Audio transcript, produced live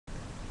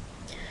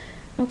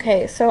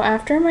Okay, so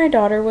after my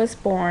daughter was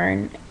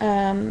born,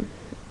 uh,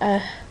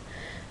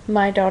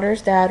 my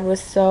daughter's dad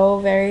was so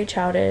very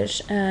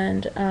childish,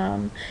 and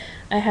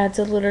I had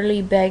to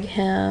literally beg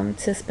him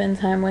to spend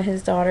time with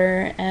his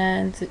daughter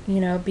and,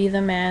 be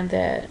the man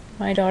that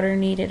my daughter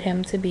needed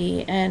him to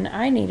be and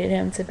I needed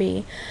him to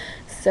be.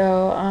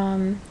 So,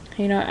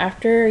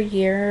 after a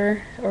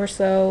year or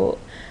so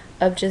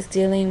of just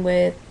dealing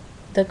with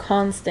the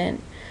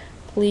constant,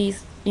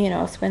 please,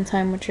 spend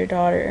time with your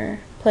daughter,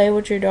 play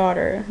with your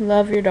daughter,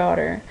 love your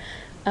daughter.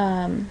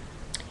 Um,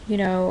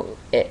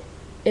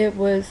 it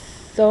was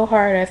so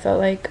hard. I felt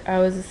like I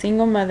was a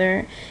single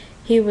mother.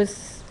 He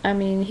was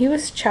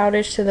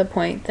childish to the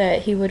point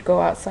that he would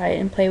go outside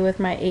and play with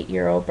my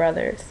 8-year-old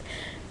brothers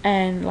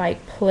and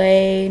like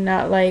play,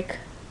 not like,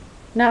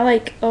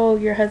 oh,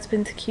 your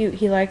husband's cute.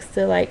 He likes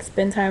to like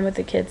spend time with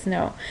the kids.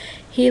 No.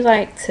 He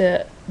liked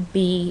to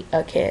be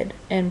a kid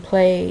and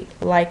play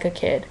like a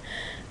kid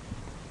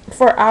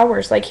for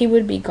hours. Like he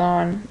would be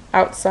gone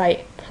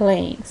outside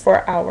playing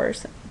for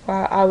hours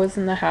while I was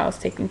in the house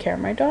taking care of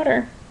my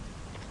daughter.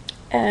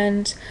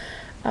 And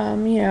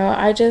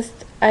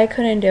I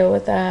couldn't deal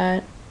with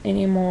that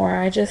anymore.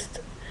 I just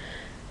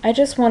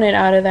wanted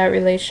out of that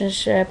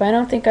relationship. I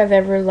don't think I've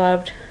ever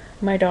loved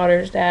my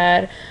daughter's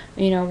dad.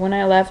 When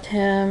I left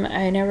him,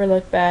 I never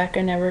looked back.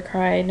 I never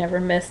cried, never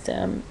missed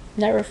him,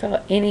 never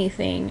felt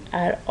anything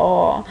at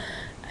all.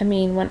 I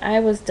mean, when I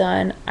was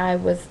done, I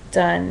was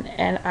done,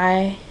 and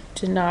I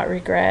did not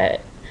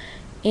regret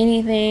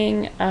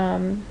anything.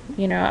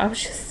 I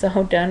was just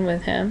so done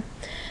with him.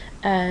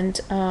 And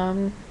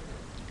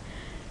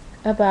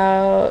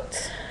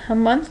about a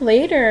month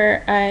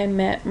later, I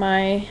met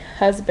my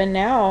husband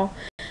now,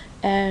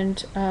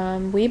 and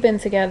we've been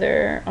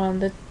together. On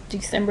the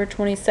December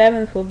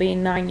 27th will be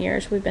 9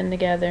 years we've been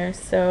together.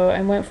 So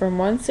I went from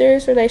one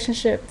serious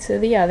relationship to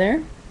the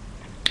other,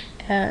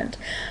 and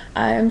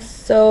I am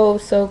so,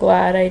 so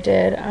glad I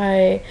did.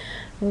 I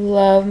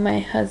love my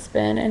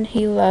husband, and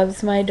he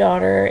loves my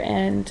daughter,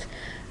 and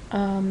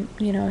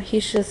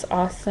he's just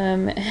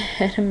awesome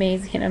and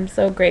amazing. I'm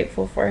so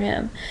grateful for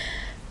him.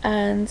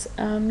 And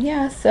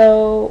yeah,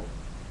 so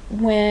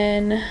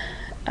when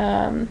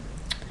I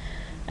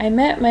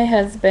met my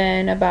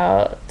husband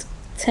about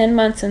 10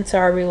 months into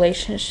our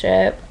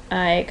relationship,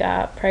 I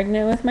got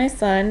pregnant with my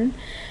son.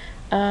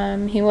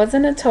 He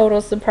wasn't a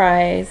total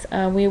surprise.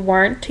 We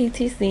weren't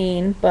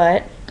TTCing,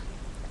 but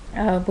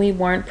we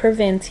weren't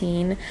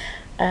preventing.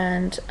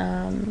 And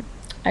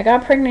I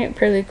got pregnant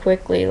pretty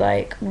quickly,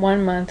 like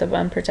 1 month of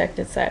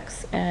unprotected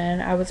sex.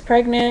 And I was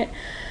pregnant.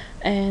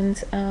 And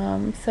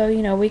so,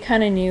 we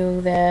kind of knew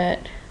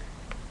that,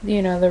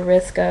 the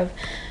risk of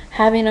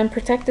having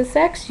unprotected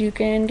sex, you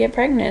can get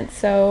pregnant.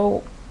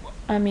 So,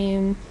 I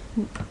mean,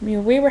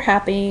 we were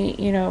happy,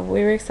 we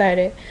were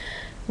excited.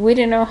 We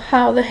didn't know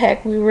how the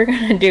heck we were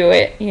going to do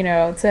it,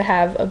 to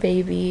have a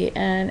baby.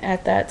 And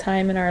at that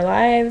time in our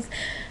lives,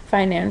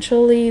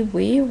 financially,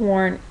 we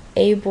weren't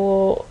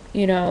able,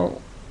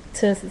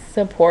 to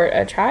support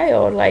a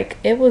child. Like,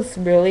 it was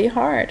really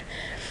hard.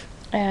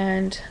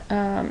 And,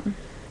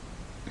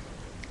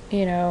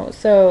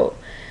 so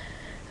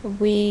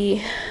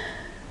we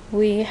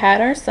we had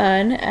our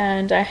son,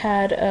 and I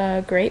had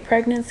a great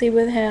pregnancy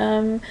with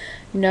him.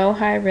 No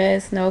high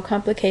risk, no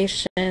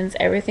complications.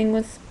 Everything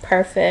was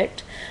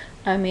perfect.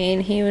 I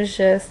mean, he was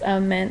just a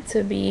meant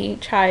to be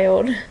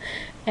child.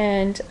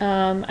 And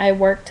I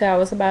worked till I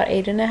was about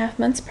 8.5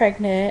 months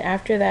pregnant.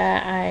 After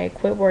that, I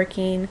quit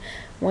working.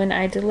 When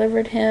I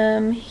delivered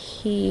him,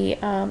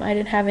 I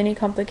didn't have any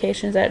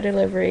complications at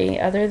delivery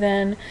other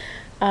than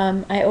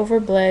I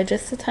overbled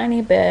just a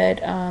tiny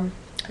bit.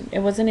 It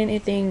wasn't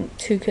anything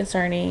too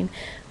concerning.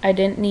 I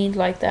didn't need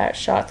like that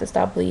shot to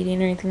stop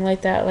bleeding or anything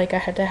like that, like I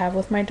had to have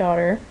with my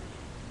daughter.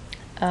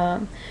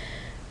 Um,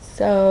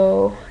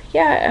 so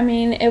yeah, I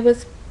mean, it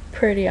was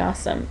pretty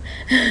awesome.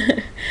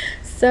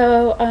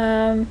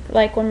 So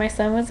like when my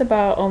son was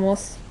about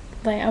almost,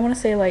 like, I want to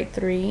say like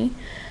 3,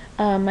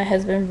 my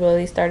husband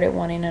really started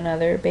wanting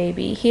another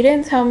baby. He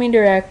didn't tell me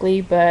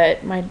directly,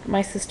 but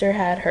my sister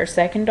had her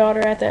second daughter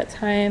at that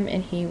time,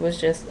 and he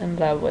was just in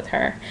love with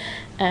her.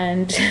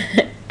 And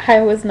I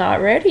was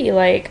not ready.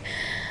 Like,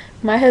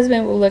 my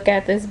husband would look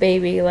at this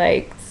baby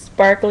like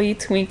sparkly,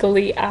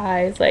 twinkly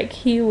eyes, like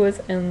he was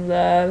in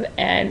love.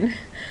 And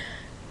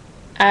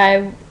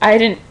I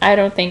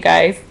don't think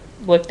I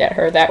looked at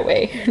her that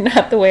way.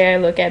 Not the way I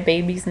look at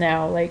babies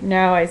now. Like,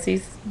 now I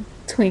see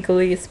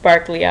twinkly,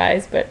 sparkly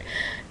eyes, but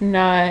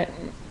not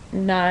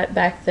not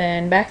back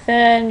then. Back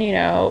then,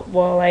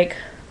 well, like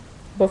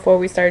before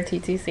we started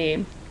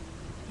TTC,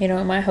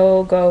 my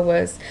whole goal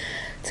was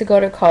to go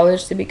to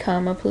college to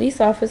become a police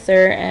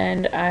officer,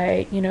 and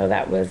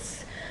that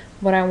was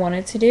what I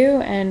wanted to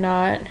do, and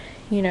not,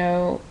 you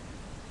know,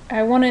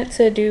 I wanted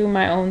to do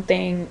my own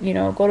thing,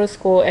 go to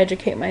school,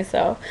 educate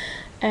myself,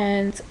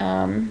 and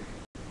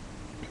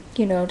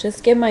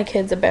just give my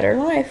kids a better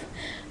life,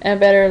 a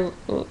better,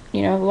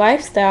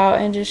 lifestyle,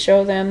 and just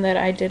show them that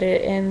I did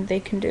it and they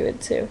can do it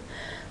too.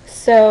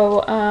 So,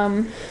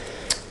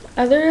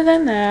 other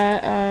than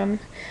that,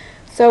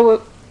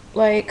 so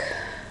like,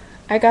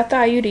 I got the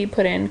IUD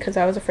put in because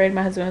I was afraid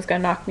my husband was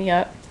gonna knock me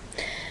up,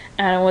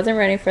 and I wasn't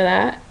ready for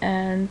that.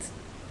 And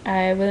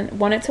I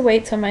wanted to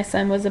wait till my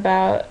son was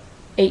about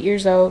 8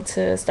 years old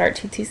to start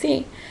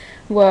TTC.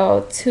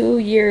 Well, 2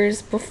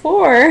 years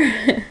before,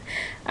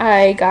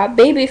 I got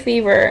baby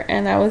fever,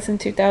 and that was in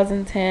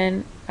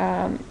 2010.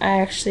 I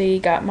actually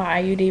got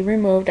my IUD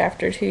removed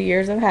after 2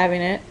 years of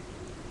having it.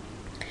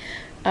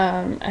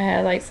 I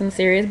had like some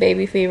serious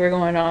baby fever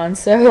going on,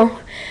 so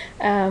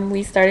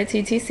we started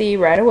TTC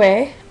right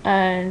away,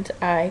 and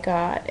I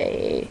got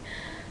a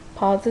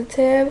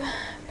positive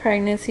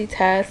pregnancy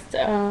test.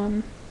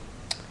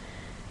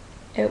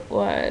 It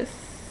was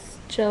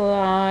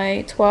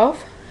July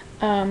 12th.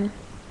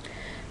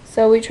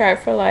 So we tried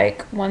for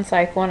like one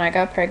cycle and I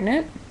got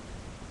pregnant.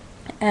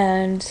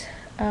 And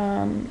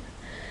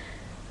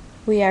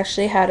we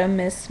actually had a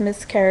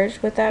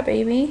miscarriage with that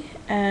baby.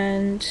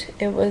 And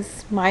it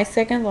was my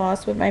second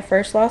loss, with my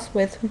first loss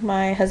with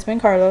my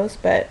husband Carlos,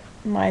 but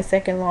my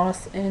second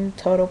loss in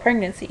total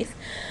pregnancies.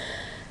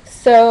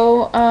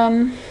 So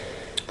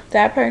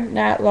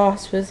that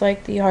loss was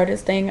like the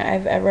hardest thing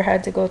I've ever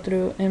had to go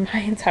through in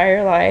my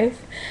entire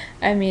life.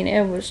 I mean,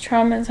 it was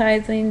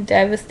traumatizing,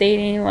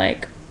 devastating,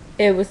 like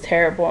it was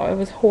terrible. It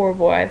was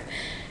horrible. I've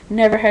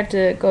never had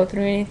to go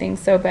through anything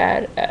so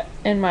bad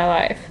in my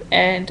life.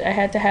 And I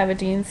had to have a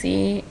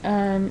D&C.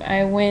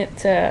 I went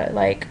to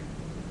like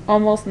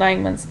almost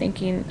 9 months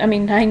thinking, I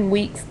mean 9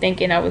 weeks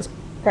thinking I was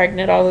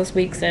pregnant all those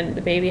weeks, and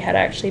the baby had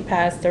actually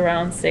passed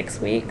around 6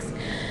 weeks.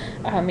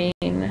 I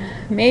mean,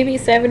 maybe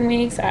 7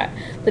 weeks.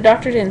 The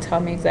doctor didn't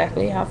tell me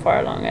exactly how far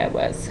along I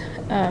was.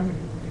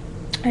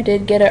 I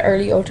did get an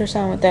early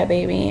ultrasound with that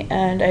baby,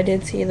 and I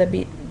did see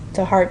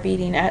the heart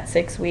beating at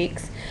 6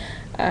 weeks.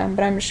 But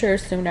I'm sure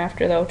soon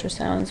after the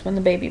ultrasounds when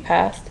the baby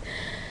passed.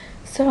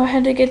 So I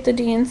had to get the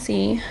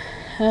D&C,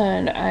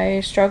 and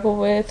I struggled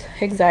with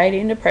anxiety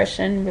and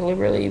depression really,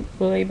 really,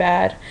 really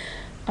bad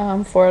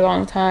for a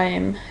long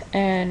time.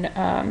 And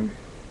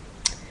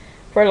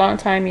for a long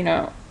time,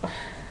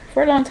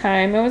 for a long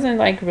time. It wasn't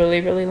like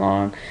really, really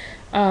long.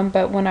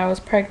 But when I was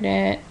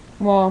pregnant,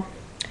 well,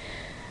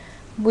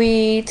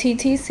 we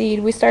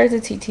started the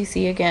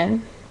TTC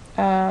again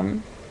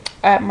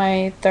at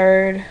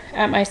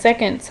my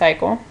second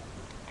cycle,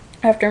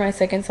 after my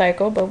second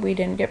cycle, but we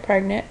didn't get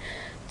pregnant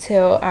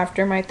till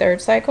after my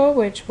third cycle,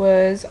 which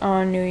was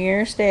on New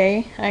Year's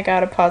Day. I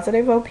got a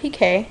positive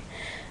OPK,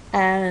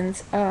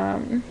 and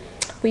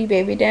we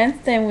baby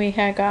danced, and we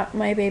had got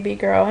my baby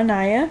girl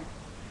Aniyah.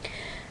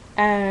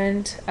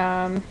 And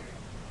I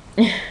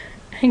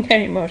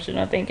get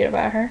emotional thinking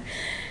about her.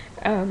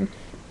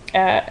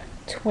 At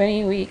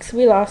 20 weeks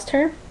we lost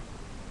her,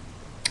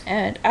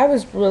 and I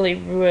was really,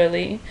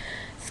 really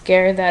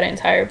scared that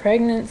entire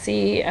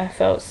pregnancy. I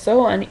felt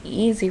so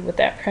uneasy with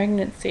that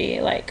pregnancy.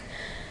 Like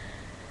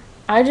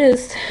I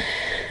just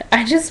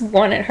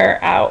wanted her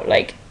out,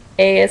 like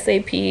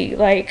ASAP.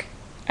 Like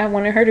I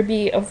wanted her to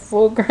be a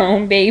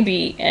full-grown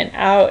baby and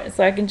out,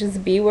 so I can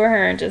just be with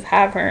her and just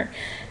have her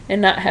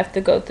and not have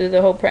to go through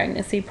the whole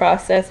pregnancy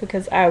process,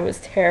 because I was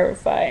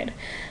terrified.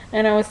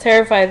 And I was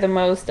terrified the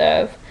most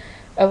of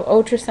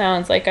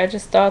ultrasounds. Like I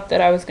just thought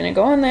that I was going to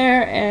go in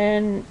there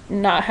and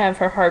not have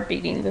her heart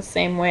beating the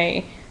same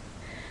way,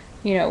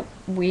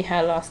 we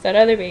had lost that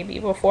other baby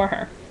before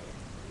her.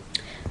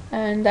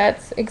 And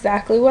that's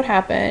exactly what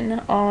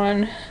happened.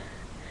 I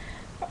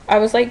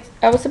was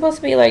supposed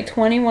to be like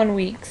 21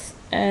 weeks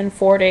and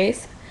 4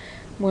 days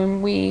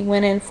when we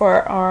went in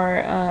for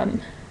our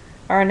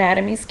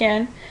anatomy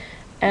scan,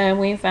 and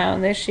we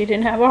found that she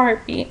didn't have a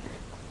heartbeat.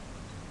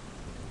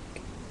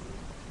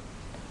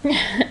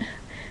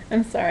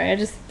 I'm sorry, I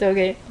just still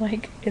get,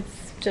 like,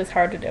 it's just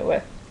hard to deal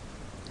with.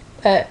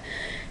 But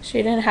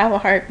she didn't have a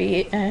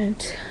heartbeat, and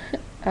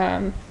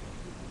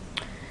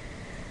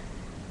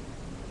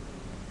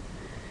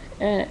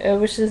it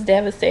was just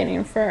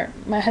devastating for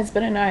my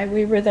husband and I.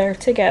 We were there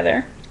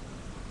together,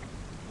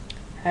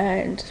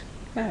 and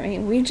I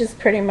mean, we just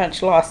pretty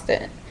much lost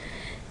it.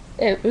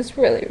 It was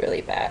really,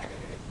 really bad.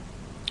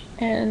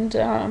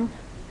 And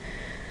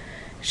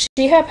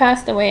she had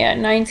passed away at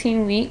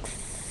 19 weeks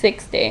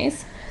 6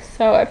 days,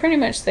 so I pretty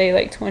much say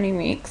like 20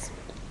 weeks.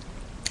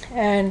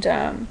 And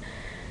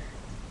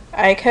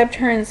I kept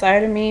her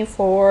inside of me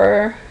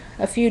for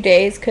a few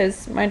days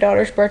because my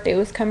daughter's birthday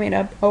was coming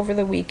up over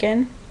the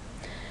weekend,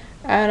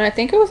 and I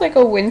think it was like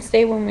a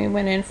Wednesday when we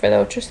went in for the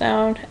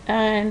ultrasound,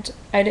 and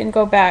I didn't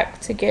go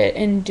back to get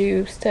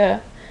induced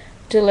to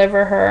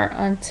deliver her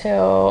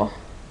until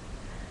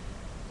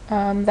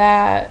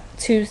that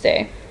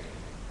Tuesday.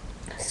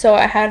 So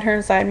I had her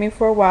inside me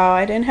for a while.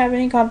 I didn't have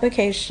any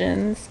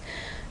complications,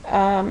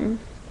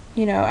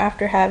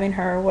 after having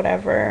her,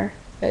 whatever.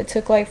 It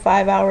took like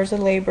 5 hours of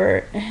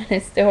labor, and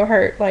it still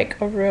hurt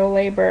like a real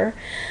labor.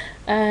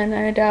 And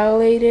I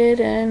dilated,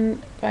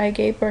 and I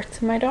gave birth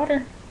to my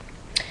daughter.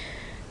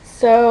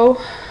 So,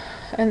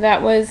 and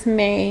that was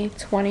May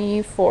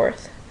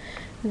 24th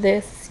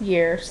this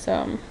year.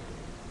 So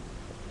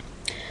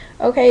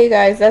okay, you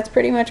guys, that's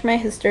pretty much my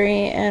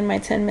history, and my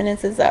 10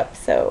 minutes is up,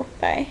 so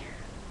bye.